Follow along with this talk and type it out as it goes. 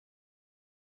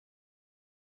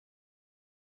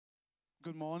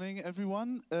Good morning,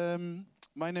 everyone.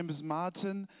 My name is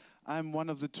Martin. I'm one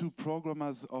of the two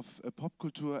programmers of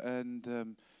Pop-Kultur, and I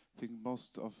think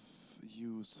most of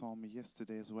you saw me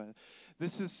yesterday as well.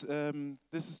 This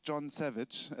is Jon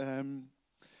Savage.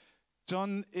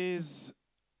 Jon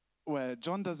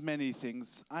does many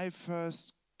things. I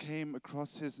first came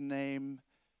across his name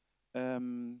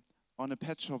on a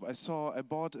pet shop. I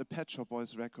bought a Pet Shop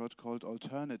Boys record called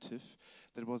Alternative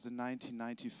that was in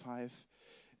 1995.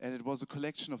 And it was a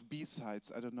collection of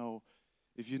B-sides. I don't know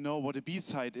if you know what a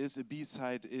B-side is. A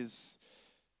B-side is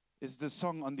the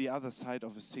song on the other side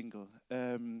of a single.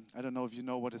 I don't know if you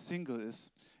know what a single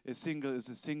is. A single is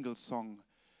a single song,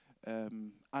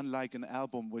 unlike an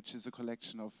album, which is a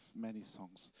collection of many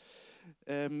songs.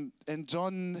 And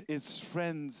Jon is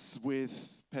friends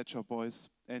with Pet Shop Boys,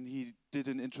 and he did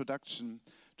an introduction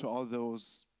to all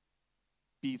those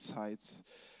B-sides.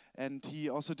 And he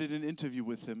also did an interview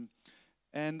with him.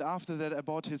 And after that, I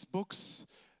bought his books.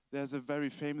 There's a very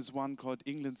famous one called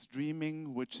England's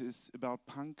Dreaming, which is about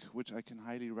punk, which I can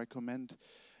highly recommend.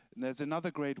 And there's another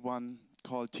great one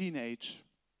called Teenage,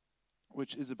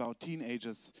 which is about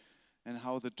teenagers and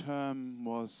how the term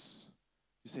was,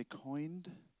 you say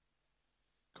coined,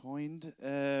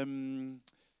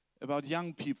 about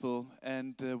young people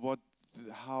and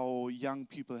how young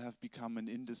people have become an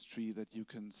industry that you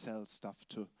can sell stuff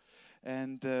to.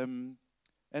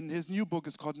 And his new book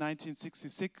is called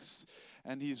 1966,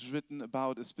 and he's written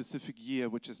about a specific year,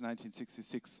 which is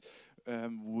 1966,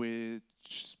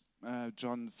 which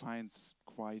Jon finds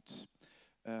quite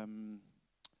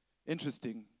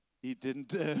interesting. He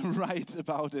didn't write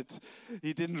about it.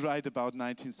 He didn't write about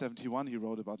 1971. He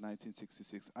wrote about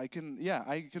 1966. I can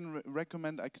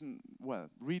recommend.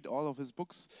 Read all of his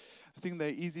books. I think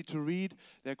they're easy to read.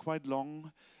 They're quite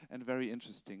long and very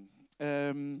interesting.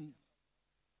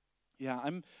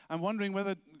 I'm wondering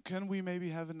whether can we maybe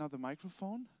have another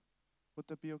microphone? Would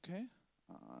that be okay?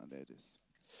 There it is.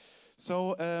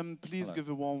 So please Hello. give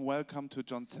a warm welcome to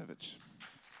Jon Savage.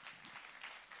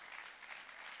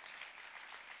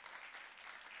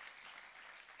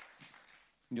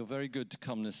 You're very good to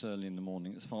come this early in the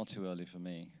morning. It's far too early for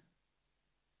me.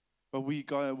 But we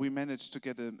managed to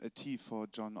get a tea for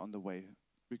Jon on the way,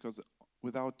 because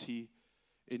without tea,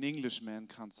 an Englishman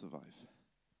can't survive.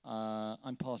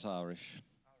 I'm part Irish.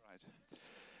 All right.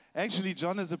 Actually,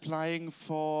 Jon is applying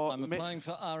for... I'm applying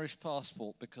for Irish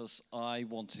passport because I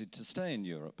wanted to stay in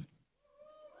Europe.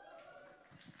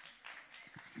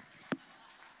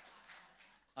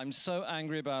 I'm so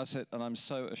angry about it and I'm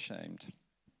so ashamed.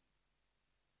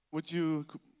 I'm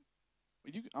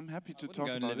happy to talk about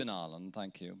it. I wouldn't go and live in Ireland,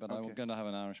 thank you, but Okay. I'm going to have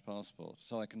an Irish passport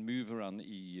so I can move around the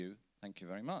EU. Thank you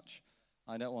very much.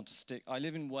 I don't want to stick. I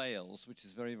live in Wales, which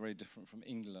is very, very different from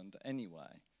England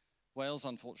anyway. Wales,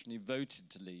 unfortunately, voted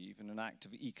to leave in an act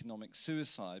of economic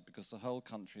suicide because the whole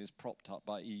country is propped up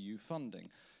by EU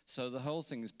funding. So the whole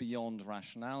thing is beyond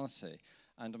rationality.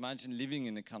 And imagine living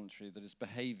in a country that is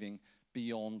behaving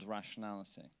beyond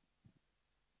rationality.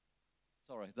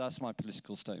 Sorry, that's my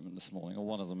political statement this morning, or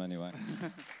one of them anyway.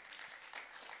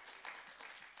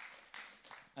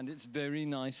 And it's very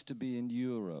nice to be in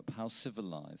Europe. How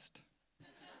civilized.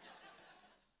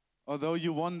 Although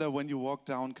you wonder when you walk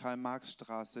down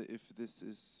Karl-Marx-Straße if this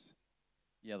is...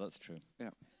 Yeah, that's true.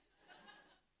 Yeah.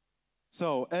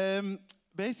 So,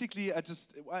 basically,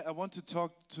 I want to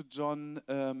talk to Jon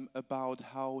about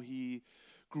how he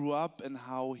grew up and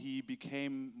how he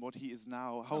became what he is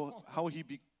now. How he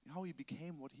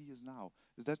became what he is now.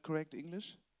 Is that correct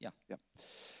English? Yeah. Yeah.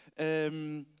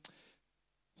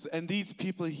 And these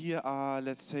people here are,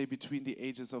 let's say, between the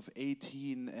ages of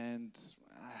 18 and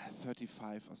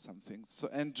 35 or something. So,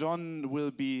 and Jon will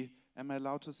be, am I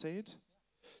allowed to say it?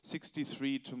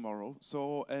 63 tomorrow.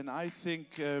 So, and I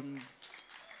think,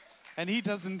 and he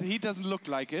doesn't look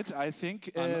like it, I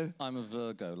think. I'm a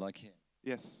Virgo, like him.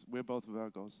 Yes, we're both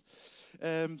Virgos.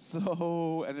 And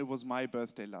it was my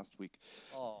birthday last week.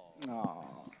 Oh.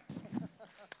 Oh.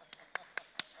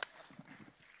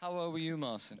 How old were you,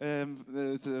 Martin?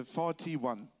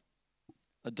 41.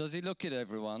 Does he look at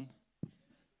everyone?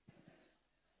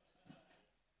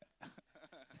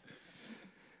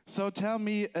 So tell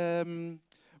me,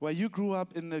 you grew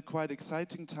up in a quite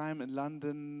exciting time in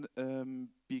London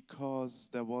because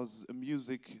there was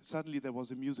suddenly there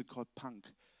was a music called punk,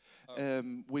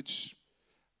 which,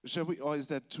 or is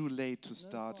that too late to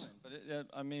start? No,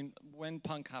 but when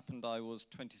punk happened, I was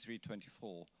 23,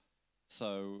 24.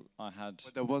 So I had...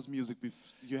 But there was music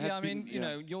before.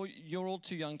 You're all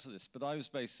too young to this, but I was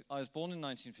born in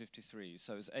 1953,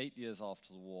 so it was 8 years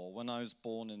after the war. When I was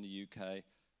born in the UK,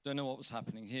 don't know what was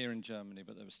happening here in Germany,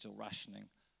 but there was still rationing.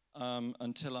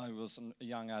 until I was a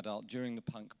young adult. During the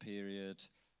punk period,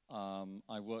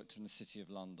 I worked in the City of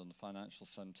London, the financial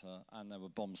centre, and there were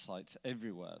bomb sites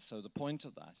everywhere. So the point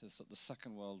of that is that the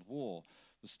Second World War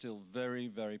was still very,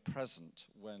 very present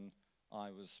when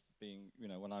I was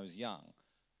when I was young.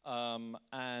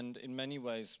 And in many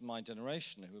ways, my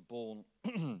generation, who were born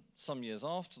some years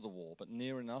after the war, but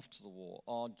near enough to the war,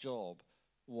 our job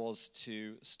was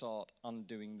to start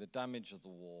undoing the damage of the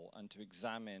war and to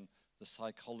examine the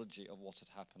psychology of what had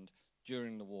happened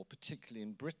during the war, particularly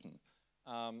in Britain.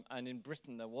 And in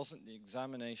Britain, there wasn't the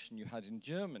examination you had in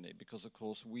Germany because, of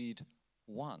course, we'd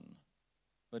won.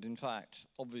 But in fact,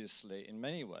 obviously, in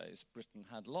many ways, Britain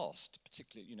had lost,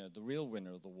 particularly, the real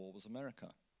winner of the war was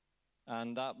America.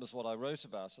 And that was what I wrote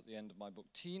about at the end of my book,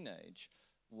 Teenage,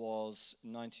 was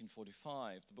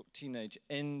 1945. The book Teenage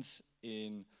ends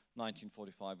in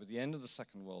 1945 with the end of the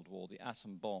Second World War, the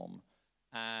atom bomb,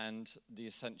 and the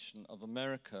ascension of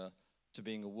America to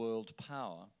being a world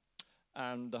power.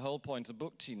 And the whole point of the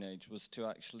book Teenage was to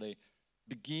actually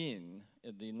begin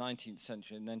in the 19th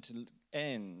century and then to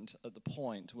end at the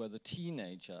point where the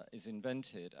teenager is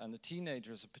invented. And the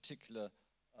teenager is a particular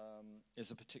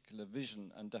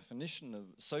vision and definition of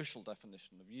social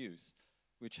definition of youth,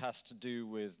 which has to do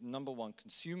with, number one,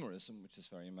 consumerism, which is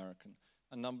very American,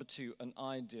 and number two, an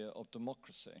idea of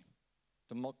democracy.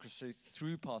 Democracy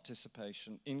through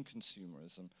participation in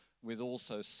consumerism with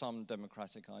also some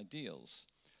democratic ideals.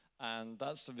 And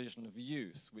that's the vision of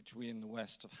youth, which we in the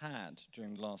West have had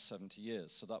during the last 70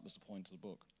 years. So that was the point of the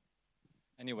book.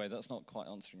 Anyway, that's not quite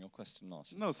answering your question,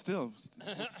 Martin. No, still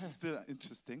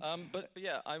interesting. But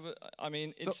yeah, I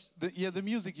mean, it's... So the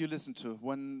music you listened to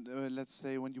when, let's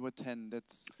say, when you were 10,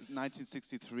 that's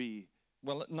 1963.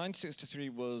 Well, 1963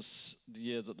 was the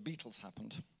year that the Beatles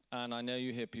happened. And I know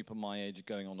you hear people my age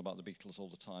going on about the Beatles all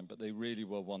the time, but they really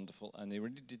were wonderful, and they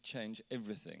really did change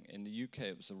everything. In the UK,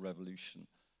 it was a revolution,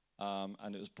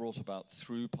 and it was brought about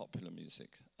through popular music,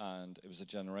 and it was a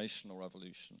generational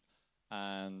revolution.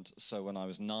 And so when I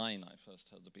was 9, I first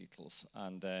heard the Beatles,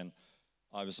 and then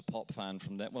I was a pop fan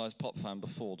from there. Well, I was a pop fan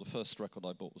before. The first record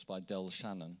I bought was by Del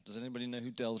Shannon. Does anybody know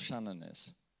who Del Shannon is?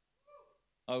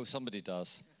 Oh, somebody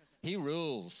does. He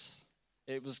rules.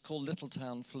 It was called Little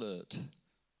Town Flirt.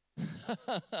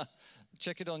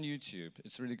 Check it on YouTube.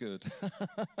 It's really good.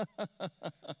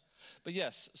 But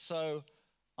yes, so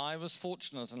I was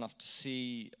fortunate enough to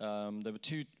see, there were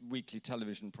 2 weekly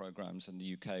television programs in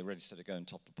the UK, Ready, Steady, Go and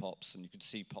Top the Pops, and you could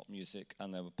see pop music,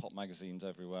 and there were pop magazines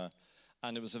everywhere,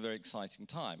 and it was a very exciting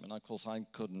time. And of course, I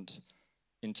couldn't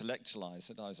intellectualize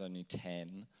it. I was only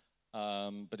 10,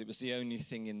 but it was the only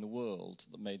thing in the world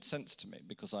that made sense to me,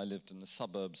 because I lived in the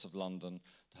suburbs of London.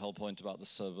 The whole point about the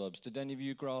suburbs. Did any of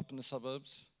you grow up in the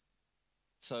suburbs?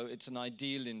 So it's an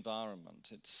ideal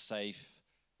environment. It's safe.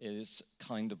 It's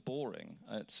kind of boring.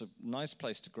 It's a nice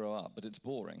place to grow up, but it's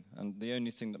boring. And the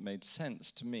only thing that made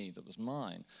sense to me that was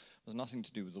mine was nothing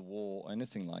to do with the war or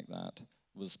anything like that,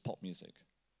 was pop music.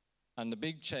 And the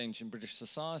big change in British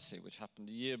society, which happened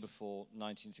a year before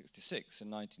 1966, in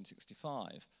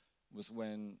 1965, was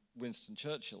when Winston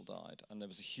Churchill died, and there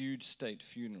was a huge state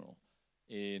funeral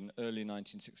in early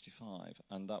 1965,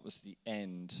 and that was the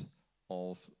end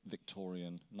of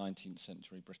Victorian 19th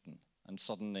century Britain. And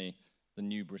suddenly, the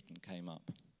new Britain came up.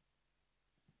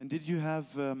 And did you have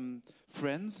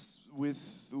friends with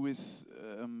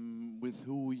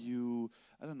who you,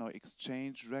 I don't know,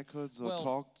 exchanged records or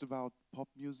talked about pop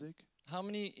music? How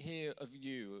many here of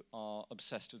you are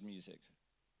obsessed with music?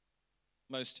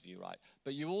 Most of you, right?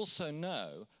 But you also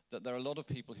know that there are a lot of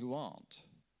people who aren't.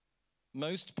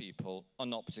 Most people are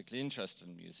not particularly interested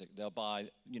in music. They'll buy,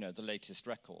 the latest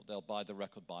record. They'll buy the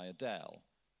record by Adele.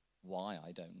 Why,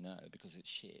 I don't know, because it's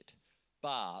shit.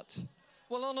 But,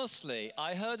 well, honestly,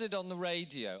 I heard it on the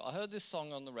radio. I heard this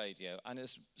song on the radio, and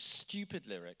it's stupid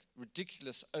lyric,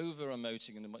 ridiculous,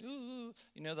 over-emoting,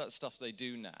 and that stuff they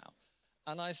do now.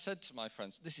 And I said to my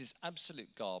friends, this is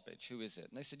absolute garbage, who is it?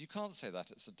 And they said, you can't say that,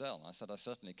 it's Adele. And I said, I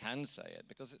certainly can say it,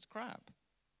 because it's crap.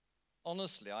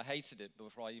 Honestly, I hated it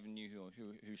before I even knew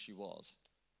who she was.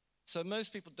 So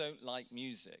most people don't like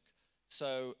music.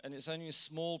 So, and it's only a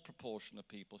small proportion of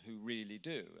people who really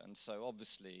do. And so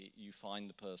obviously you find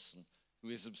the person who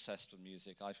is obsessed with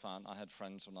music. I had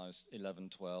friends when I was 11,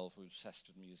 12 who were obsessed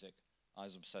with music. I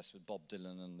was obsessed with Bob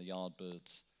Dylan and the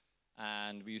Yardbirds.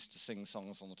 And we used to sing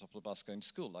songs on the top of the bus going to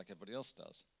school like everybody else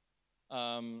does.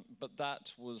 But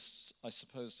that was, I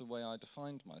suppose, the way I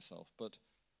defined myself. But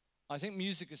I think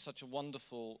music is such a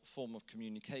wonderful form of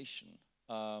communication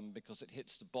because it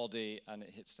hits the body and it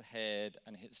hits the head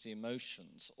and it hits the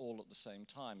emotions all at the same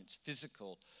time. It's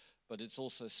physical, but it's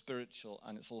also spiritual,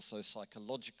 and it's also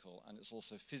psychological, and it's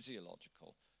also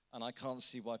physiological. And I can't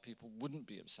see why people wouldn't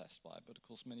be obsessed by it, but of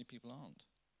course many people aren't.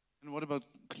 And what about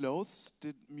clothes?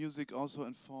 Did music also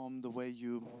inform the way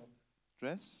you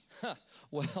dress?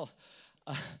 Well,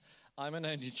 I'm an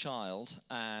only child,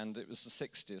 and it was the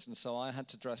 60s, and so I had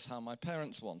to dress how my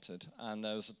parents wanted. And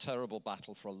there was a terrible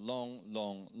battle for a long,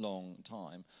 long, long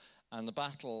time. And the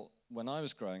battle, when I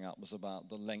was growing up, was about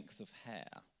the length of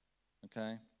hair,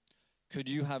 okay? Could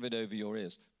you have it over your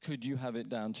ears? Could you have it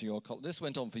down to your collar? This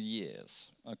went on for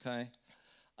years, okay?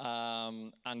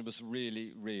 And it was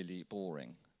really, really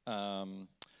boring. And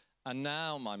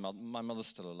now my mother's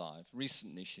still alive.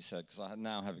 Recently, she said, because I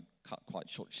now have it cut quite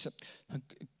short, she said,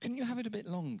 can you have it a bit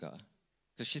longer?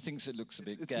 Because she thinks it looks a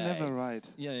bit gay. It's never right.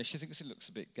 Yeah, she thinks it looks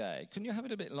a bit gay. Can you have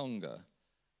it a bit longer?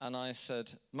 And I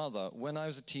said, Mother, when I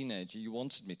was a teenager, you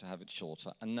wanted me to have it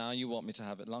shorter, and now you want me to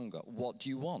have it longer. What do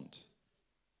you want?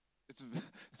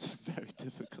 It's very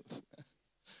difficult.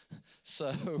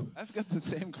 So I've got the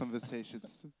same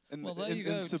conversations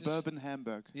in suburban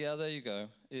Hamburg. Yeah, there you go.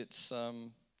 It's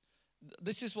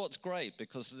this is what's great,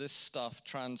 because this stuff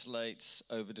translates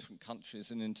over different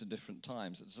countries and into different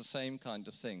times. It's the same kind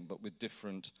of thing, but with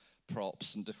different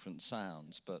props and different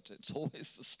sounds. But it's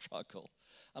always a struggle.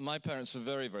 And my parents were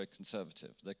very, very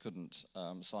conservative. They couldn't,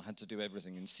 so I had to do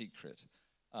everything in secret.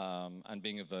 And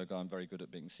being a Virgo, I'm very good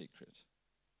at being secret.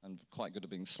 And quite good at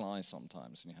being sly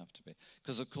sometimes, and you have to be.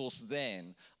 Because, of course,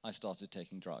 then I started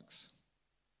taking drugs.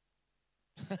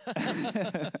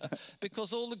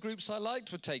 Because all the groups I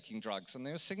liked were taking drugs, and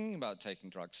they were singing about taking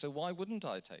drugs, so why wouldn't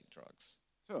I take drugs?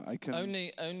 Sure, I can...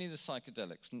 Only the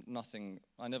psychedelics, nothing.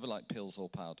 I never like pills or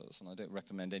powders, and I don't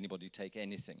recommend anybody take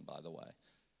anything, by the way.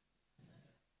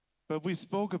 But we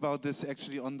spoke about this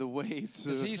actually on the way to...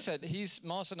 Because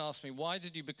Martin asked me, why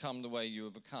did you become the way you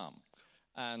have become?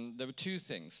 And there were two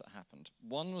things that happened.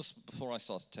 One was before I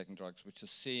started taking drugs, which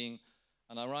is seeing,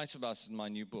 and I write about it in my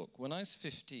new book. When I was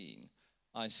 15,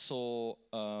 I saw,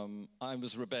 I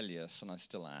was rebellious, and I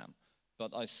still am,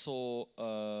 but I saw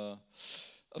a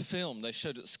film, they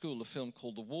showed at school, a film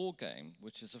called The War Game,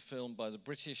 which is a film by the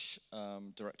British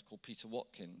director called Peter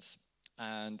Watkins.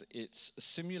 And it's a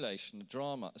simulation, a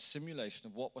drama, a simulation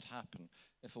of what would happen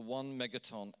if a 1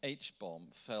 megaton H-bomb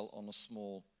fell on a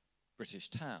small British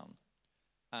town.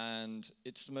 And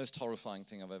it's the most horrifying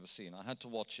thing I've ever seen. I had to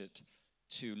watch it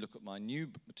to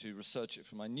research it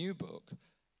for my new book,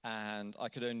 and I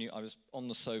was on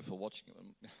the sofa watching it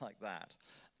like that,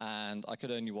 and I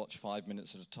could only watch 5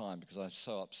 minutes at a time because I was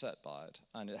so upset by it.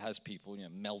 And it has people,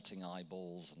 melting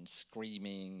eyeballs and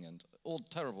screaming and all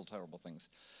terrible, terrible things.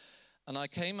 And I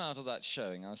came out of that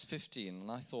showing, I was 15,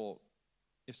 and I thought,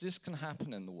 if this can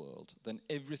happen in the world, then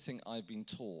everything I've been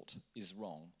taught is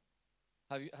wrong.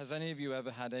 Has any of you ever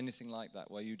had anything like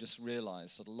that, where you just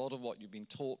realize that a lot of what you've been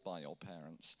taught by your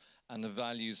parents and the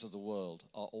values of the world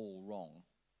are all wrong?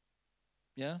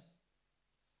 Yeah?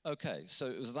 Okay, so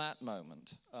it was that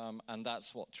moment, and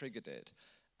that's what triggered it.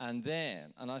 And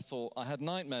I thought, I had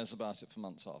nightmares about it for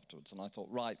months afterwards, and I thought,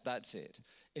 right, that's it.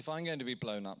 If I'm going to be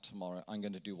blown up tomorrow, I'm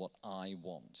going to do what I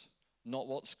want. Not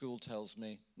what school tells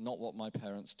me, not what my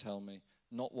parents tell me,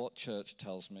 not what church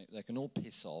tells me. They can all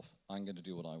piss off. I'm going to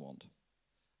do what I want.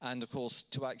 And, of course,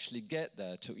 to actually get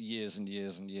there took years and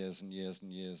years and years and years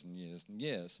and years and years and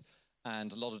years,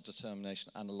 and a lot of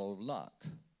determination and a lot of luck.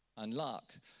 And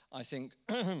luck, I think,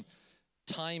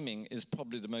 timing is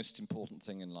probably the most important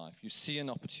thing in life. You see an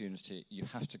opportunity, you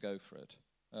have to go for it.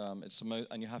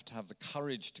 And you have to have the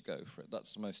courage to go for it.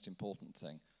 That's the most important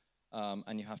thing.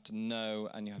 And you have to know,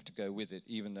 and you have to go with it,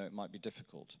 even though it might be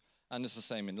difficult. And it's the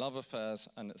same in love affairs,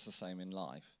 and it's the same in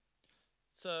life.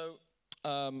 So...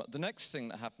 the next thing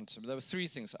that happened to me, there were 3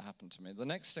 things that happened to me. The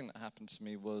next thing that happened to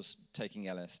me was taking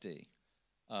LSD,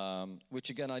 which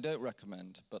again I don't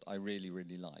recommend, but I really,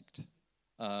 really liked.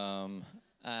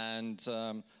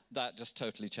 That just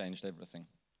totally changed everything.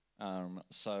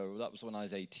 So that was when I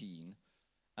was 18.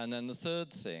 And then the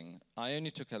third thing, I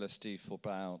only took LSD for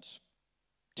about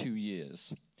 2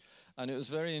 years. And it was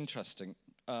very interesting.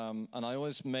 And I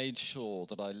always made sure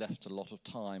that I left a lot of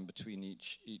time between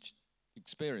each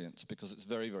experience, because it's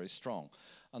very, very strong.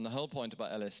 And the whole point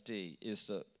about LSD is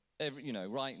that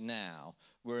right now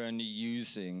we're only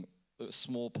using a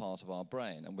small part of our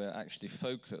brain, and we're actually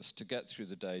focused to get through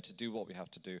the day, to do what we have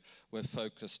to do. We're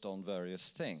focused on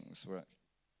various things. We're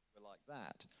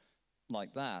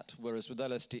like that. Whereas with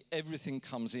LSD, everything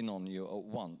comes in on you at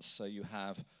once. So you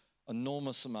have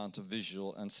enormous amount of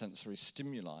visual and sensory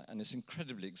stimuli, and it's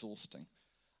incredibly exhausting.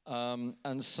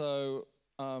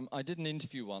 I did an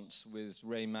interview once with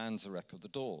Ray Manzarek of The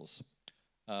Doors,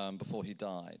 before he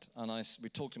died. And we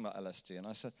talked about LSD, and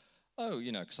I said, oh,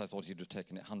 because I thought he'd have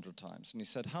taken it 100 times. And he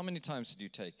said, how many times did you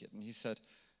take it? And he said,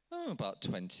 oh, about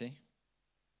 20.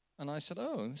 And I said,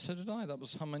 oh, so did I. That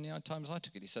was how many times I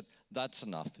took it. He said, that's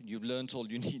enough. You've learned all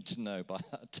you need to know by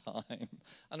that time.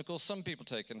 And of course, some people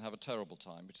take it and have a terrible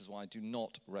time, which is why I do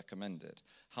not recommend it.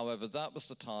 However, that was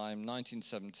the time,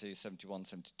 1970, 71,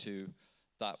 72,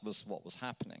 that was what was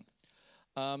happening.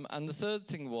 And the third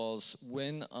thing was,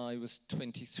 when I was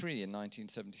 23 in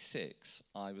 1976,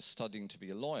 I was studying to be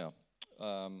a lawyer,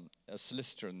 a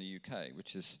solicitor in the UK,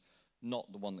 which is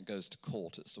not the one that goes to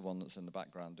court, it's the one that's in the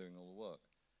background doing all the work.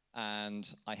 And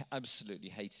I absolutely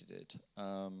hated it.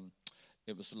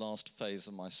 It was the last phase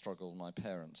of my struggle with my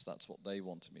parents. That's what they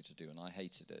wanted me to do, and I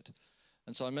hated it.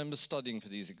 And so I remember studying for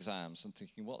these exams and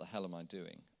thinking, what the hell am I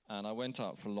doing? And I went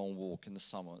out for a long walk in the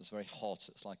summer. It was very hot.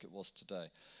 It's like it was today.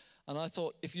 And I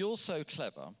thought, if you're so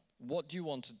clever, what do you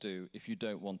want to do if you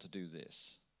don't want to do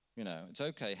this? It's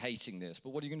okay hating this,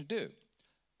 but what are you going to do?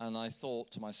 And I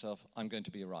thought to myself, I'm going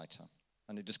to be a writer.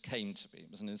 And it just came to me.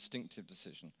 It was an instinctive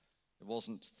decision. It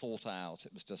wasn't thought out.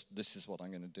 It was just, this is what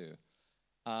I'm going to do.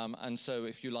 And so,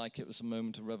 if you like, it was a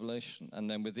moment of revelation. And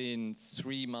then within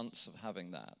 3 months of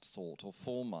having that thought, or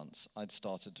 4 months, I'd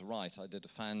started to write. I did a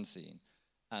fanzine.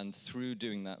 And through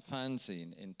doing that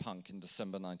fanzine in punk in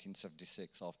December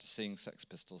 1976, after seeing Sex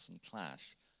Pistols and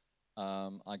Clash,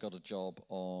 I got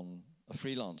a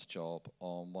freelance job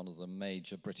on one of the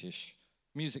major British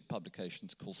music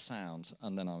publications called Sounds,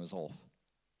 and then I was off.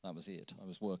 That was it. I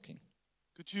was working.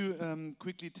 Could you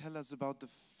quickly tell us about the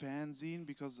fanzine?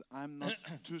 Because I'm not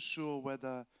too sure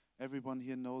whether everyone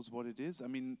here knows what it is. I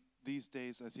mean, these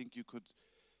days I think you could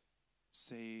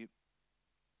say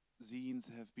zines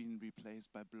have been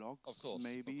replaced by blogs, of course,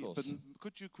 maybe. Of course. But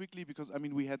could you quickly, because I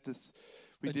mean, we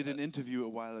did an interview a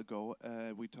while ago.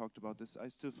 We talked about this. I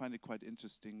still find it quite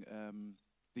interesting.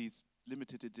 These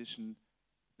limited edition,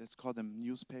 let's call them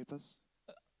newspapers.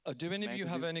 Do any of you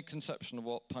have any conception of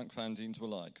what punk fanzines were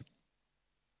like?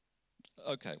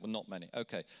 Okay, well, not many.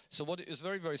 Okay, so what it was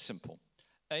very, very simple.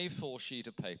 A4 sheet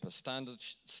of paper,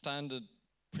 standard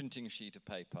printing sheet of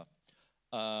paper,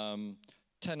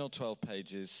 10 or 12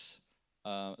 pages,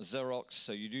 Xerox,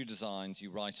 so you do designs,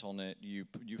 you write on it, you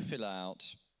fill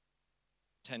out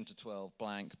 10 to 12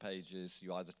 blank pages,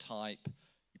 you either type,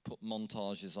 you put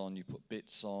montages on, you put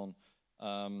bits on,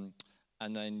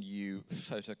 and then you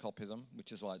photocopy them,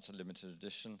 which is why it's a limited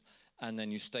edition, and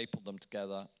then you staple them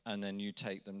together, and then you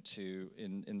take them to,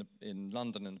 in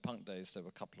London in the punk days, there were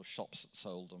a couple of shops that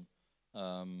sold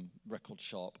them, record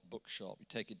shop, bookshop, you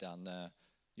take it down there,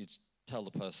 you'd tell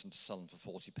the person to sell them for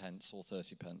 40 pence or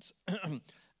 30 pence.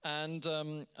 And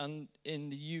in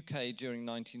the UK during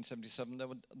 1977,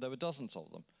 there were dozens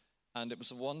of them. And it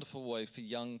was a wonderful way for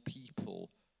young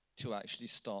people to actually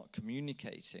start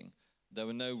communicating. There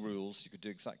were no rules. You could do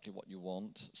exactly what you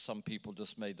want. Some people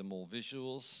just made them more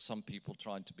visuals. Some people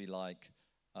tried to be like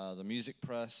the music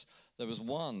press. There was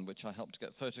one which I helped to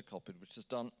get photocopied, which was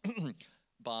done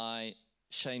by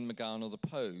Shane McGowan of the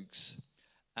Pogues.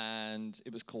 And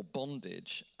it was called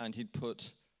Bondage. And he'd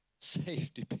put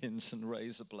safety pins and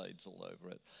razor blades all over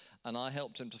it. And I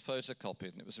helped him to photocopy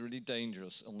it. And it was really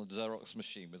dangerous on the Xerox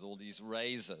machine with all these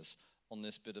razors on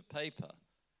this bit of paper.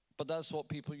 But that's what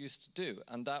people used to do,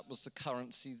 and that was the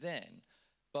currency then.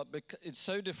 But it's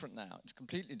so different now, it's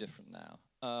completely different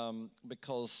now,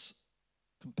 because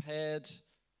compared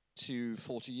to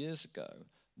 40 years ago,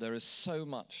 there is so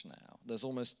much now. There's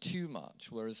almost too much,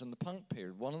 whereas in the punk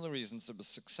period, one of the reasons it was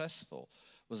successful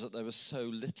was that there was so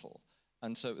little.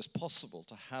 And so it was possible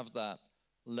to have that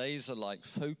laser-like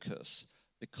focus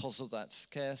because of that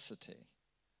scarcity.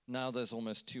 Now there's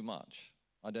almost too much.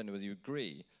 I don't know whether you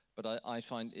agree. But I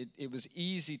find it was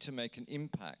easy to make an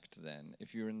impact then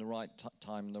if you're in the right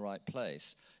time in the right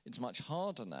place. It's much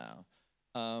harder now.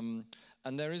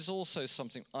 And there is also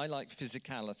something, I like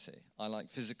physicality. I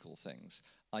like physical things.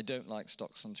 I don't like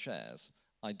stocks and shares.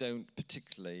 I don't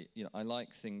particularly, I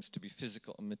like things to be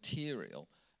physical and material.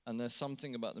 And there's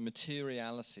something about the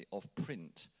materiality of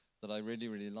print that I really,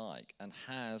 really like and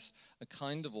has a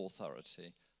kind of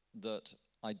authority that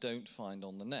I don't find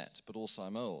on the net, but also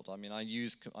I'm old. I mean, I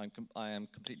am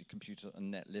completely computer and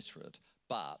net literate,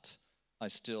 but I'm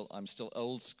still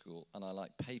old school, and I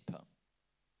like paper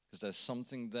because there's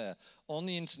something there. On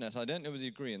the internet, I don't know whether you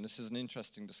agree, and this is an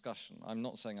interesting discussion. I'm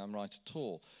not saying I'm right at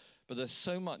all, but there's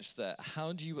so much there.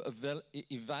 How do you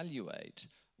evaluate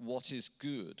what is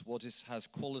good, has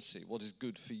quality, what is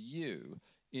good for you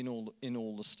in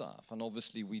all the stuff? And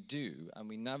obviously we do, and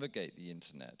we navigate the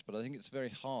internet, but I think it's very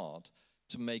hard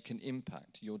to make an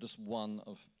impact. You're just one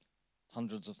of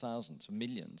hundreds of thousands,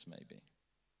 millions maybe.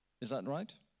 Is that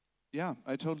right? Yeah,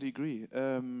 I totally agree.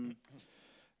 Yeah,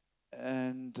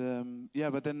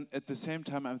 but then at the same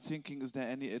time, I'm thinking, is there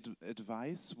any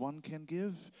advice one can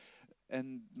give?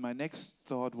 And my next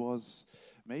thought was,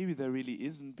 maybe there really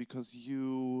isn't, because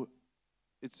I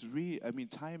mean,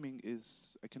 timing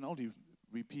is, I can only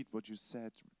repeat what you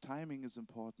said, timing is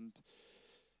important.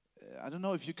 I don't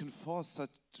know if you can force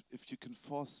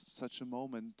such a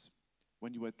moment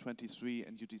when you were 23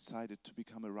 and you decided to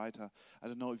become a writer. I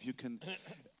don't know if you can,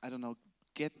 I don't know,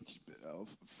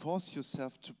 force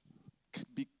yourself to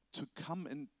come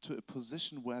into a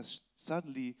position where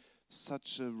suddenly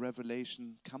such a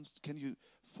revelation comes. Can you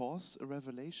force a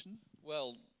revelation?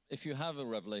 Well, if you have a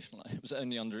revelation, it was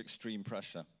only under extreme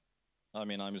pressure. I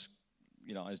mean, I was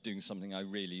doing something I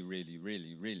really, really,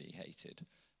 really, really hated.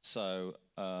 So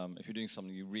if you're doing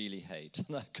something you really hate,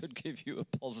 that could give you a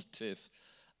positive.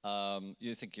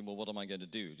 You're thinking, well, what am I going to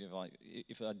do?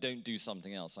 If I don't do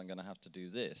something else, I'm going to have to do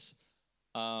this.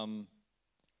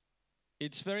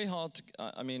 It's very hard to.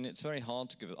 It's very hard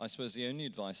to give. I suppose the only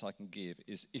advice I can give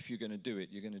is, if you're going to do it,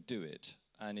 you're going to do it,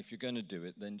 and if you're going to do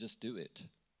it, then just do it.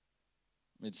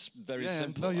 It's very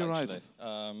simple. No, you're actually.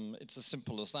 right. It's as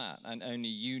simple as that, and only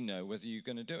you know whether you're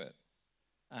going to do it.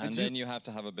 And then you have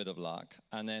to have a bit of luck.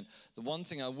 And then the one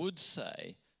thing I would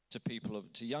say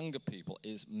to younger people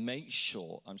is, make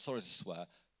sure, I'm sorry to swear,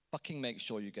 fucking make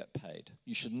sure you get paid.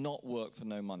 You should not work for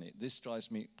no money. This drives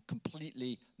me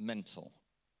completely mental.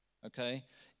 Okay?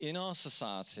 In our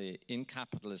society, in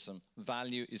capitalism,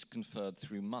 value is conferred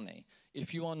through money.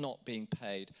 If you are not being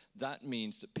paid, that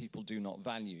means that people do not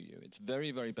value you. It's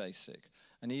very, very basic.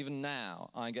 And even now,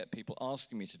 I get people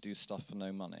asking me to do stuff for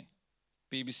no money.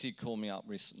 BBC called me up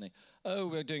recently. Oh,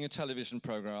 we're doing a television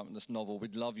program up in this novel.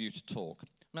 We'd love you to talk.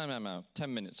 No.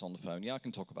 10 minutes on the phone. Yeah, I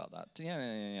can talk about that.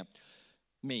 Yeah.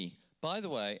 Me. By the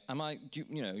way,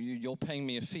 you're paying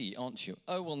me a fee, aren't you?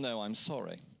 Oh, well, no, I'm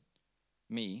sorry.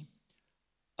 Me.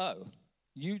 Oh,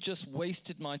 you just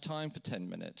wasted my time for 10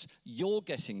 minutes. You're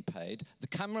getting paid. The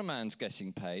cameraman's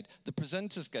getting paid. The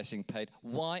presenter's getting paid.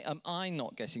 Why am I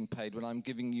not getting paid when I'm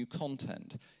giving you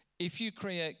content? If you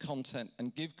create content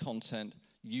and give content,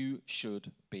 you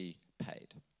should be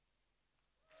paid.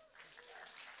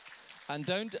 And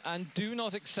do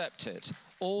not accept it.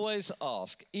 Always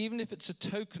ask, even if it's a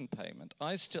token payment.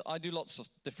 I do lots of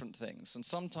different things, and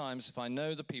sometimes if I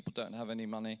know the people don't have any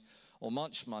money or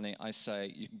much money, I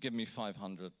say, you can give me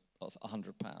 500 or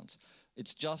 £100.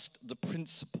 It's just the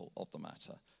principle of the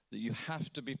matter that you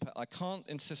have to be paid. I can't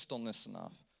insist on this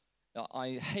enough.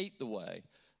 I hate the way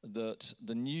that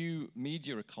the new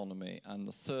media economy and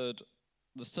the third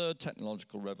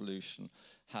technological revolution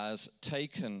has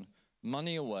taken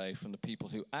money away from the people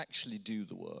who actually do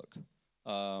the work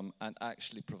and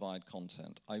actually provide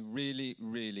content. I really,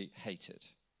 really hate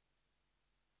it.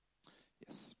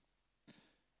 Yes.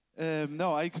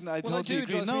 No, I totally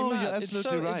agree. No, you're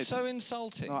absolutely right. It's so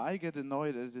insulting. No, I get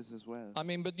annoyed at this as well. I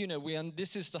mean, but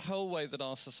this is the whole way that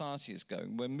our society is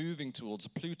going. We're moving towards a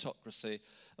plutocracy,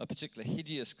 a particular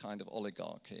hideous kind of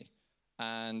oligarchy,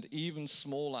 and even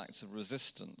small acts of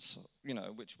resistance,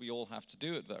 which we all have to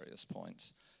do at various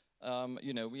points.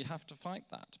 We have to fight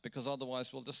that, because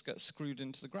otherwise we'll just get screwed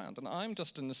into the ground. And I'm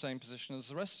just in the same position as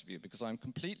the rest of you, because I'm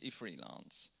completely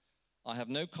freelance. I have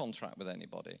no contract with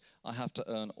anybody. I have to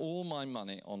earn all my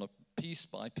money on a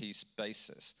piece-by-piece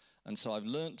basis. And so I've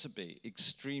learned to be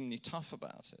extremely tough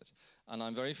about it. And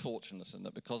I'm very fortunate in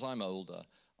that, because I'm older,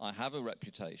 I have a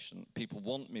reputation, people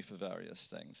want me for various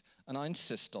things, and I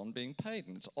insist on being paid,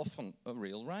 and it's often a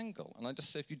real wrangle. And I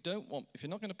just say, if you're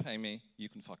not going to pay me, you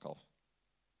can fuck off.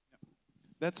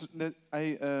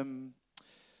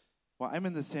 I'm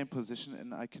in the same position,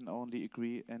 and I can only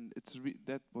agree. And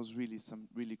that was really some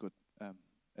really good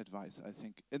advice, I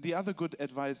think. And the other good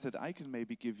advice that I can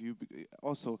maybe give you,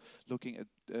 also looking at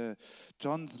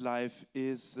Jon's life,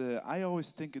 is I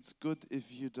always think it's good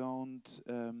if you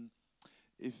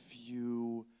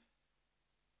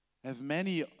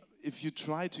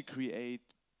try to create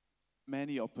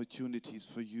many opportunities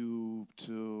for you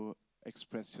to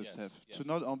express yourself. Yes. To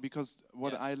not only, because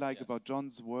what I like about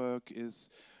Jon's work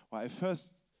is, I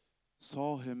first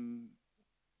saw him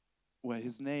where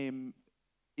his name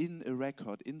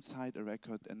inside a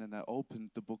record, and then I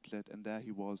opened the booklet, and there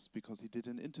he was, because he did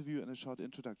an interview and a short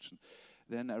introduction.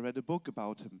 Then I read a book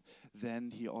about him.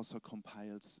 Then he also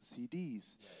compiles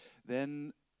CDs. Yes.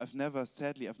 Then I've never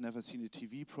seen a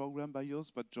TV program by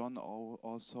yours, but Jon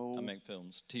also make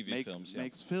films, films.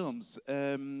 Makes films,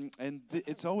 and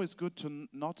it's always good to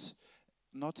not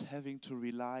having to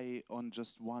rely on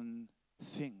just one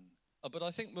thing. But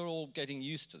I think we're all getting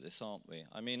used to this, aren't we?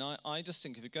 I mean, I just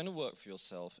think if you're going to work for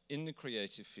yourself in the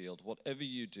creative field, whatever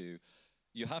you do,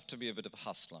 you have to be a bit of a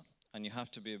hustler and you have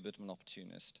to be a bit of an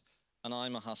opportunist. And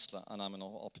I'm a hustler and I'm an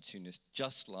opportunist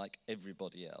just like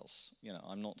everybody else. You know,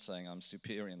 I'm not saying I'm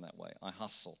superior in that way. I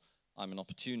hustle. I'm an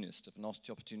opportunist. If an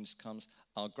opportunist comes,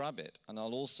 I'll grab it. And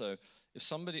I'll also, if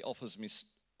somebody offers me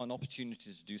an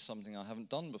opportunity to do something I haven't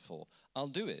done before, I'll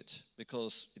do it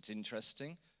because it's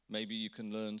interesting. Maybe you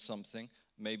can learn something.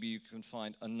 Maybe you can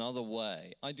find another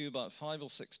way. I do about 5 or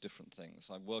 6 different things.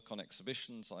 I work on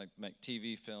exhibitions. I make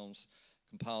TV films,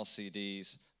 compile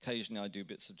CDs. Occasionally I do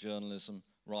bits of journalism,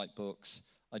 write books.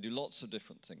 I do lots of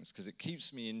different things because it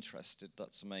keeps me interested.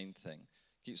 That's the main thing.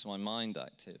 Keeps my mind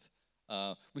active,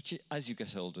 which, as you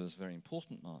get older, is very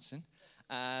important, Martin.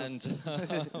 And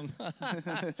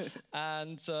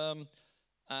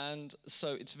and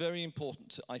so it's very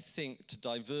important, I think, to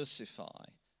diversify.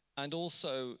 And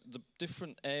also, the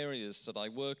different areas that I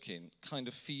work in kind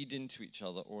of feed into each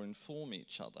other or inform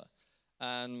each other.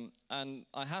 And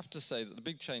I have to say that the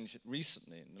big change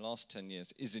recently, in the last 10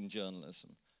 years, is in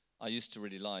journalism. I used to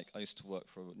work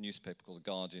for a newspaper called The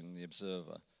Guardian and The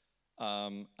Observer.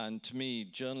 And to me,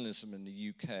 journalism in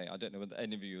the UK, I don't know whether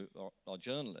any of you are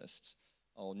journalists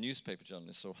or newspaper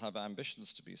journalists or have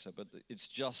ambitions to be so, but it's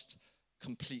just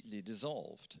completely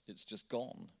dissolved. It's just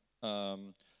gone.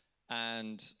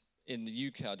 And in the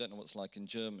UK, I don't know what it's like in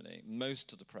Germany,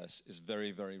 most of the press is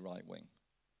very, very right-wing.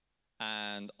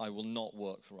 And I will not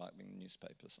work for right-wing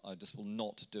newspapers. I just will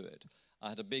not do it. I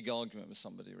had a big argument with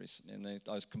somebody recently, and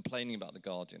I was complaining about The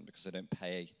Guardian because they don't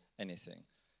pay anything.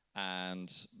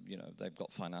 And, you know, they've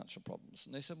got financial problems.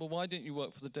 And they said, well, why don't you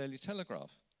work for the Daily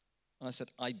Telegraph? And I said,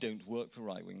 I don't work for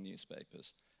right-wing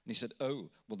newspapers. And he said, oh,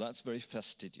 well, that's very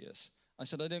fastidious. I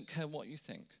said, I don't care what you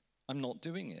think. I'm not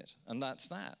doing it. And that's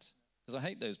that. Because I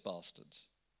hate those bastards.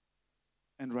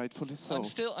 And rightfully so.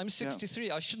 I'm 63.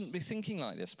 Yeah. I shouldn't be thinking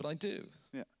like this, but I do.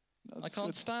 Yeah, I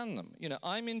can't stand them. You know,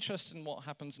 I'm interested in what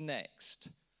happens next.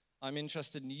 I'm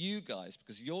interested in you guys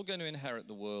because you're going to inherit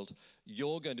the world.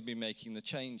 You're going to be making the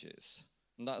changes.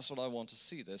 And that's what I want to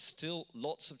see. There's still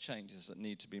lots of changes that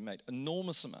need to be made.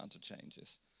 Enormous amount of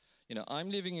changes. You know,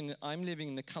 I'm living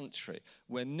in a country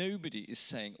where nobody is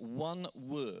saying one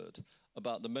word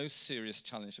about the most serious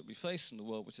challenge that we face in the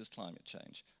world, which is climate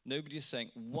change. Nobody is saying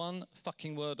one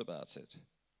fucking word about it.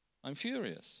 I'm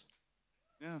furious.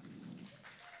 Yeah,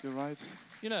 you're right.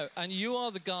 You know, and you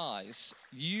are the guys,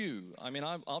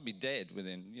 I'll be dead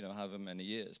within, you know, however many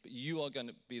years, but you are going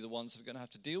to be the ones that are going to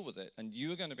have to deal with it, and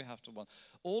you are going to have to,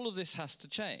 all of this has to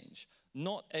change.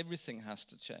 Not everything has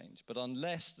to change, but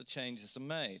unless the changes are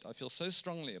made, I feel so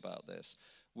strongly about this,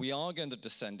 we are going to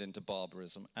descend into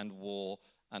barbarism and war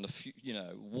and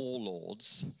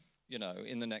warlords, you know,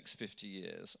 in the next 50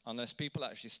 years, unless people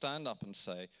actually stand up and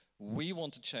say, we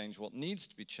want to change what needs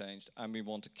to be changed, and we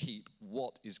want to keep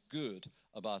what is good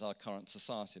about our current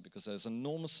society, because there's an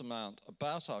enormous amount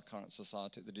about our current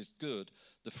society that is good,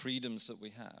 the freedoms that we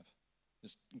have.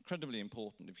 It's incredibly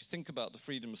important. If you think about the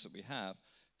freedoms that we have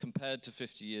compared to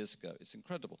 50 years ago, it's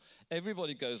incredible.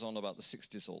 Everybody goes on about the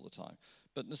 60s all the time.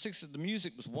 But in the 60s, the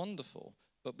music was wonderful,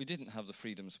 but we didn't have the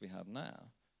freedoms we have now.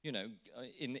 You know,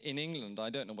 in England, I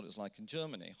don't know what it's like in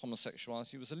Germany,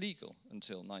 homosexuality was illegal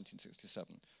until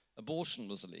 1967. Abortion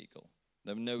was illegal.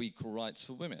 There were no equal rights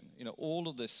for women. You know, all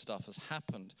of this stuff has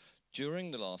happened during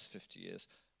the last 50 years,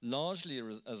 largely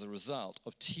as a result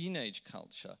of teenage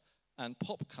culture and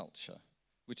pop culture,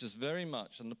 which is very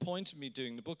much, and the point of me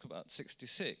doing the book about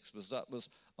 66 was that was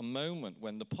a moment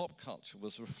when the pop culture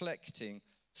was reflecting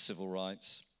civil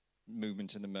rights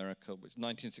movement in America, which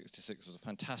 1966 was a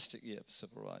fantastic year for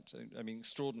civil rights. I mean,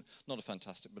 extraordinary, not a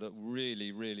fantastic, but a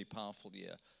really, really powerful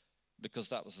year, because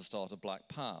that was the start of Black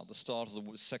Power, the start of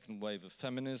the second wave of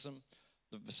feminism,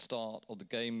 the start of the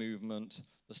gay movement,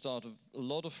 the start of a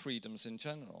lot of freedoms in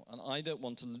general. And I don't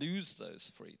want to lose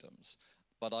those freedoms,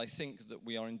 but I think that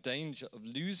we are in danger of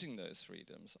losing those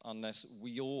freedoms unless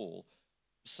we all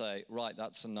say, right,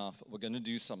 that's enough, we're going to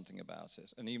do something about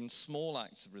it. And even small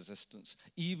acts of resistance,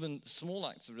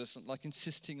 like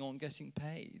insisting on getting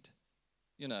paid,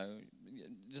 you know, you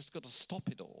just got to stop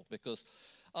it all, because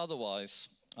otherwise,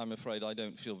 I'm afraid I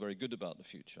don't feel very good about the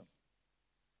future.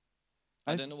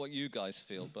 I don't know what you guys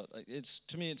feel, but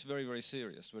to me, it's very, very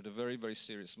serious. We're at a very, very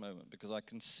serious moment, because I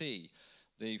can see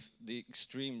the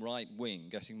extreme right wing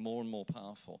getting more and more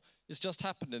powerful. It's just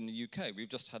happened in the UK. We've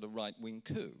just had a right-wing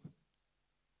coup.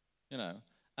 You know,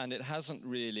 and it hasn't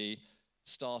really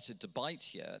started to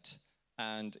bite yet,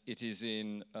 and it is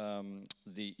in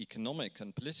the economic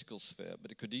and political sphere,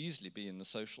 but it could easily be in the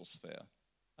social sphere.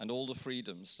 and all the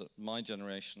freedoms that my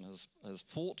generation has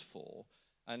fought for.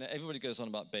 And everybody goes on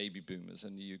about baby boomers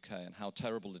in the UK and how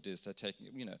terrible it is they're taking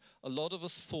it. You know, a lot of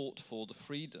us fought for the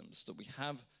freedoms that we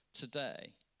have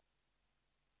today.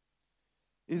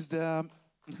 Is there...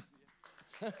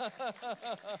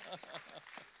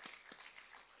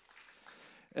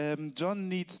 Jon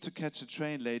needs to catch a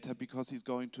train later because he's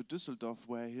going to Düsseldorf,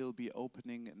 where he'll be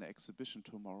opening an exhibition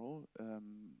tomorrow.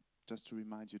 Just to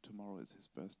remind you, tomorrow is his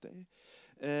birthday.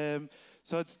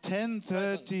 So it's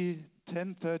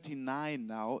 10:39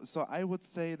 now. So I would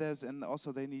say and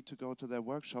also they need to go to their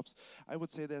workshops. I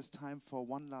would say there's time for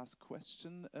one last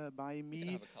question by me. You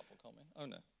can have a couple coming. Oh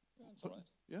no, that's all right.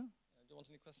 Yeah. Do you want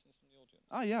any questions from the audience?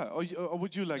 Ah, yeah. Or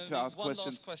would you like to ask questions?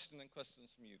 One last question and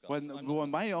questions from you guys.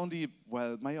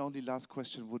 My only last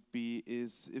question would be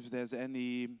if there's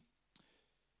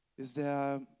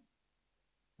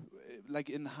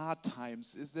like in hard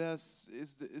times, is there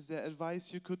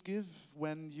advice you could give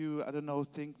when you, I don't know,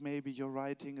 think maybe your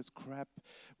writing is crap,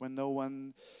 when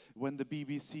the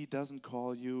BBC doesn't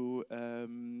call you,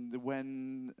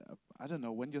 when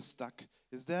you're stuck?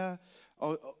 Is there,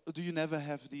 or do you never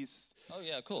have these? Oh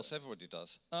yeah, of course, everybody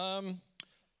does.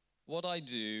 What I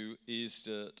do is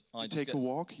that I take a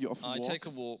walk. You often walk. I take a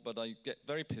walk, but I get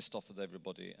very pissed off with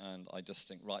everybody, and I just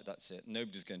think, right, that's it.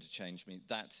 Nobody's going to change me.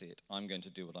 That's it. I'm going to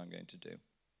do what I'm going to do.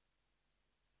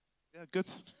 Yeah,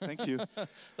 good. Thank you.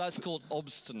 That's called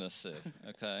obstinacy.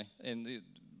 Okay.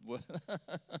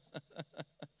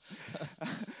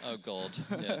 Oh God,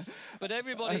 yes. But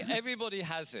everybody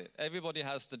has it. Everybody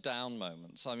has the down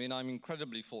moments. I mean, I'm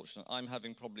incredibly fortunate. I'm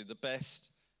having probably the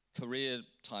best career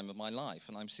time of my life,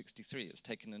 and I'm 63. It's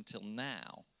taken until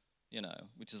now,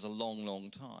 which is a long,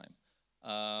 long time.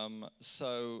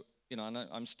 So,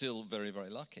 I'm still very,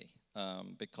 very lucky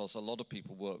because a lot of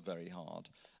people work very hard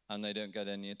and they don't get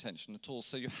any attention at all.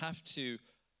 So you have to,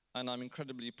 and I'm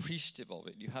incredibly appreciative of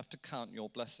it, you have to count your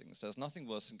blessings. There's nothing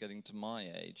worse than getting to my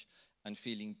age and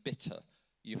feeling bitter.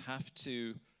 You have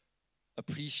to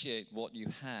appreciate what you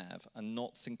have and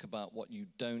not think about what you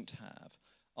don't have.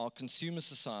 Our consumer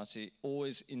society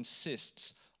always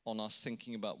insists on us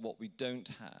thinking about what we don't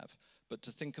have, but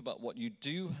to think about what you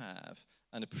do have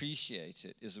and appreciate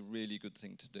it is a really good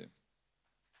thing to do.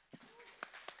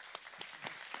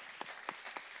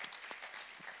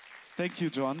 Thank you,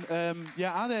 Jon.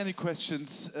 Are there any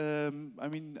questions? I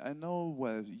mean, I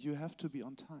know, you have to be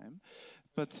on time,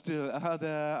 but still, are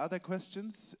there other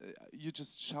questions? You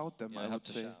just shout them, I would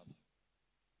say. Shout.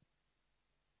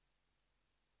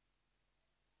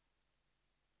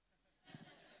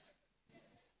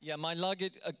 Yeah, my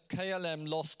luggage, KLM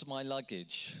lost my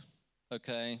luggage,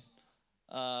 okay?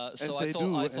 So I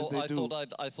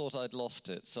thought I'd lost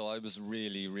it, so I was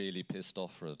really, really pissed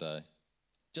off for a day.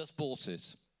 Just bought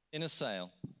it, in a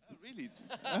sale. Oh, really?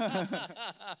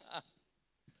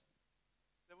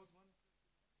 There was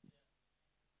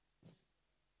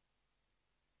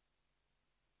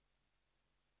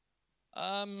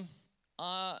one.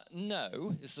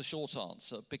 No, is the short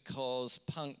answer, because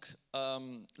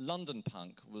London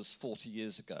punk was 40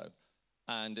 years ago,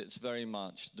 and it's very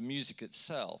much, the music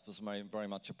itself was very, very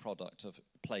much a product of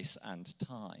place and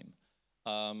time.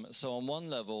 So on one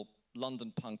level,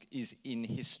 London punk is in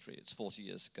history, it's 40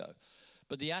 years ago.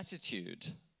 But the attitude,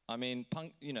 I mean,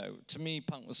 punk, to me,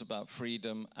 punk was about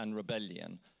freedom and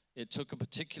rebellion. It took a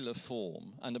particular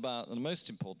form, and the most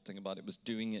important thing about it was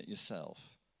doing it yourself.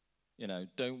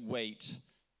 Don't wait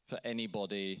for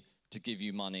anybody to give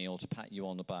you money or to pat you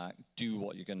on the back. Do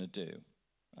what you're going to do,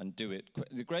 and do it.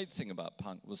 The great thing about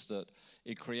punk was that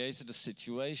it created a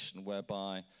situation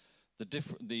whereby the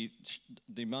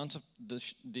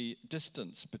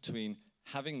distance between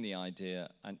having the idea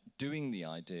and doing the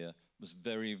idea was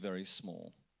very, very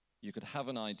small. You could have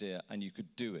an idea and you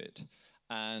could do it.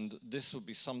 And this would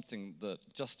be something that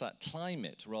just that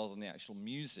climate, rather than the actual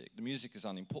music. The music is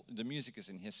unimportant. The music is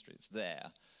in history. It's there.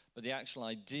 But the actual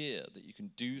idea that you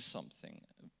can do something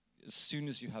as soon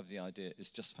as you have the idea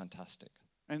is just fantastic.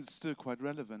 And it's still quite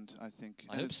relevant, I think.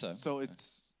 I hope so.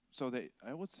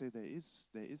 I would say there is.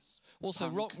 Also,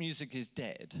 punk. rock music is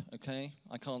dead. Okay,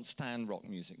 I can't stand rock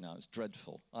music now. It's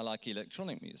dreadful. I like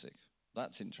electronic music.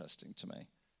 That's interesting to me.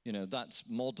 That's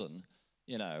modern.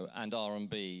 And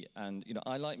R&B, and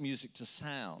I like music to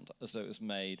sound as though it was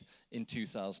made in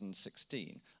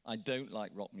 2016. I don't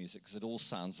like rock music because it all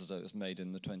sounds as though it was made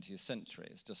in the 20th century.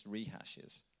 It's just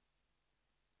rehashes.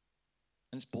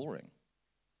 And it's boring.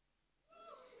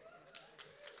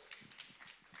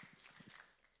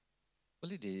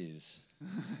 Well, it is.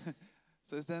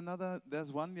 So is there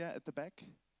there's one, at the back?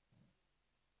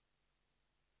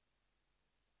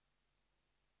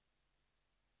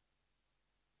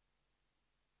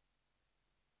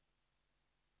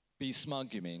 Be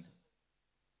smug, you mean?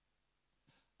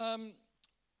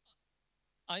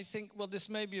 I think, well, this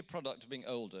may be a product of being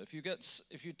older.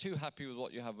 If you're too happy with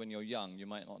what you have when you're young, you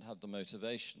might not have the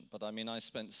motivation. But I mean, I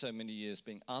spent so many years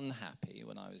being unhappy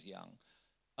when I was young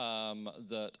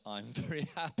that I'm very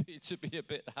happy to be a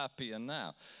bit happier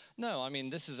now. No, I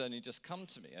mean, this has only just come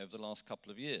to me over the last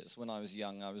couple of years. When I was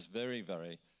young, I was very,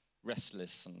 very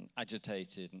restless and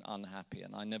agitated and unhappy,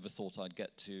 and I never thought I'd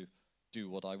get to do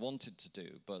what I wanted to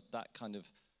do. But that kind of,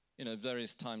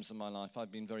 various times in my life, I've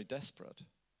been very desperate.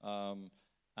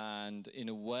 And in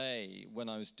a way, when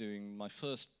I was doing my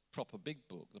first proper big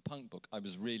book, the punk book, I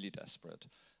was really desperate.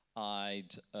 I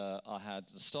had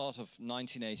the start of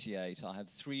 1988, I had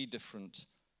 3 different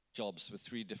jobs with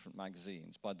 3 different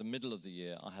magazines. By the middle of the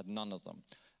year, I had none of them.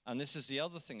 And this is the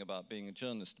other thing about being a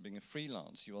journalist, being a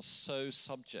freelance. You are so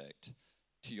subject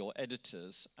to your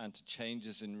editors and to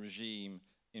changes in regime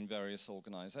in various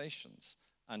organizations.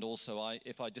 And also,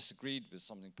 if I disagreed with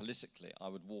something politically, I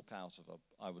would walk out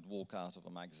of a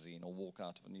magazine or walk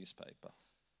out of a newspaper.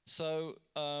 So,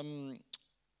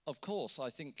 of course, I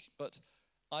think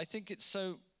it's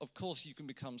so. Of course, you can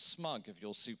become smug if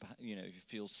you're if you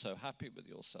feel so happy with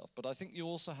yourself. But I think you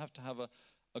also have to have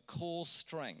a core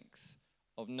strength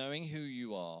of knowing who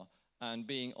you are and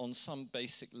being on some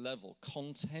basic level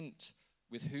content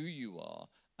with who you are.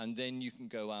 And then you can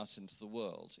go out into the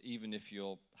world, even if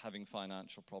you're having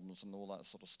financial problems and all that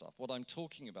sort of stuff. What I'm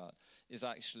talking about is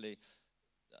actually,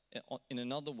 in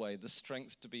another way, the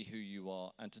strength to be who you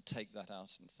are and to take that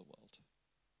out into the world.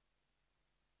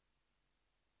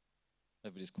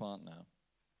 Everybody's quiet now.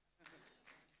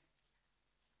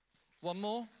 One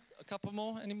more? A couple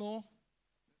more? Any more?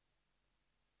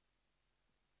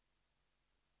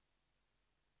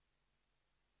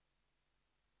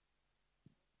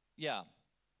 Yeah.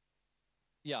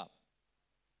 Yeah.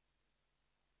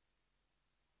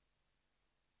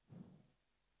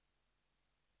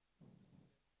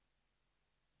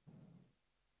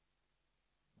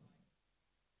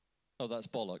 Oh, that's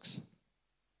bollocks.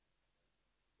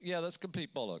 Yeah, that's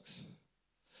complete bollocks.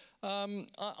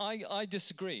 I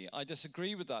disagree. I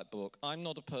disagree with that book. I'm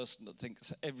not a person that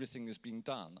thinks everything is being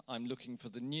done. I'm looking for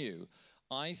the new.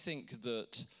 I think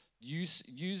that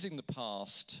using the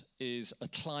past is a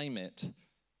climate,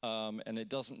 and it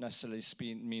doesn't necessarily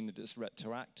mean that it's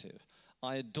retroactive.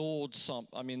 I adored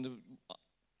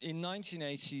in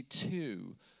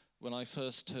 1982, when I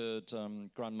first heard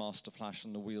Grandmaster Flash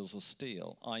and the Wheels of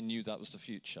Steel, I knew that was the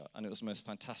future, and it was the most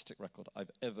fantastic record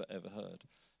I've ever heard.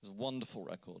 It was a wonderful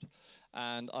record.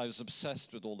 And I was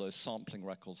obsessed with all those sampling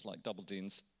records like Double D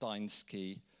and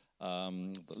Steinsky,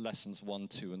 the Lessons 1,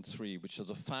 2, and 3, which are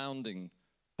the founding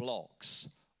blocks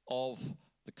of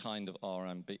the kind of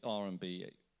R&B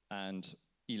and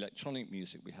electronic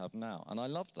music we have now. And I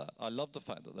love that. I love the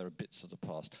fact that there are bits of the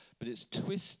past, but it's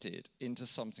twisted into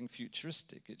something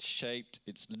futuristic. It's shaped,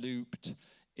 it's looped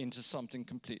into something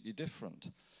completely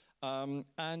different.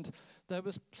 And there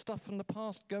was stuff from the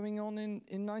past going on in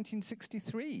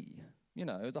 1963,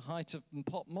 the height of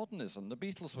pop modernism. The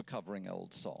Beatles were covering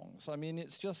old songs. I mean,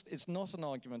 it's not an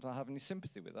argument I have any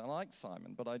sympathy with. I like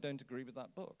Simon, but I don't agree with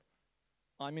that book.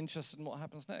 I'm interested in what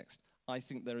happens next. I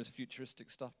think there is futuristic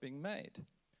stuff being made.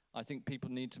 I think people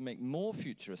need to make more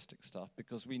futuristic stuff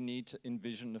because we need to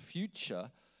envision a future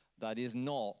that is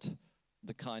not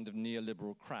the kind of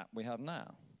neoliberal crap we have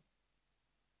now.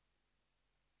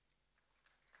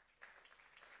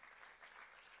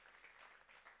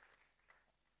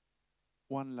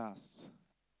 One last.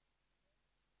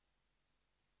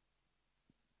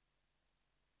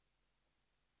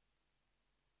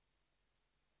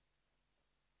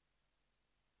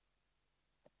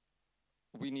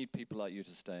 We need people like you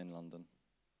to stay in London.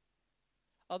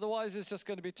 Otherwise, it's just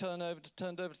going to be turned over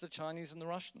to the Chinese and the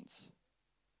Russians.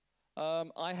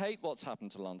 I hate what's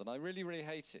happened to London. I really, really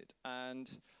hate it. And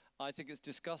I think it's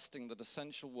disgusting that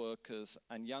essential workers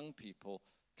and young people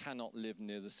cannot live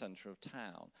near the center of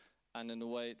town. And in a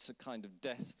way, it's a kind of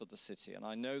death for the city. And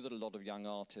I know that a lot of young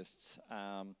artists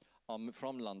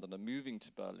from London are moving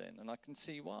to Berlin, and I can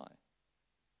see why.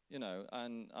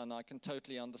 And I can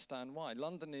totally understand why.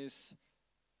 London is...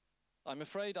 I'm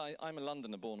afraid I'm a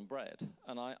Londoner born and bred,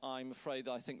 and I'm afraid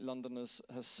I think London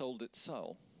has sold its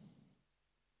soul.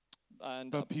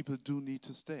 But people do need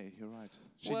to stay, you're right.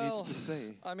 She needs to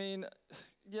stay. I mean,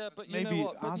 yeah, but you know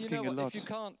what? Asking a lot.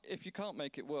 If you can't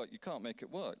make it work, you can't make it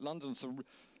work. London's a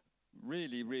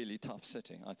really, really tough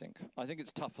city, I think. I think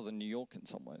it's tougher than New York in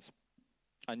some ways.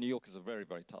 And New York is a very,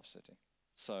 very tough city.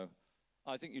 So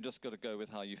I think you just got to go with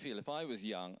how you feel. If I was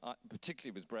young,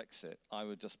 particularly with Brexit, I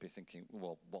would just be thinking,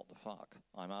 well, what the fuck?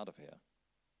 I'm out of here.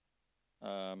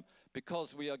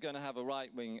 because we are going to have a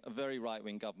very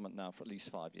right-wing government now for at least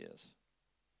 5 years.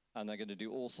 And they're going to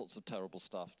do all sorts of terrible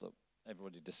stuff that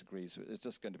everybody disagrees with. It's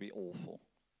just going to be awful.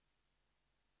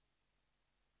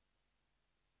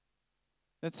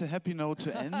 That's a happy note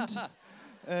to end.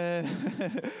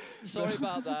 Sorry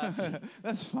about that.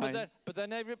 That's fine.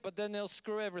 But then they'll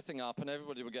screw everything up, and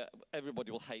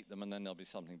everybody will hate them, and then there'll be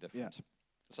something different. Yeah.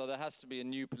 So there has to be a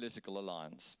new political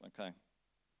alliance. Okay.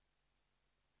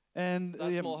 And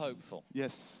that's more hopeful.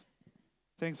 Yes.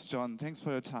 Thanks, Jon. Thanks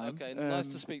for your time. Okay.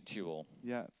 Nice to speak to you all.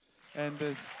 Yeah. And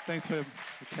thanks for your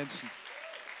attention.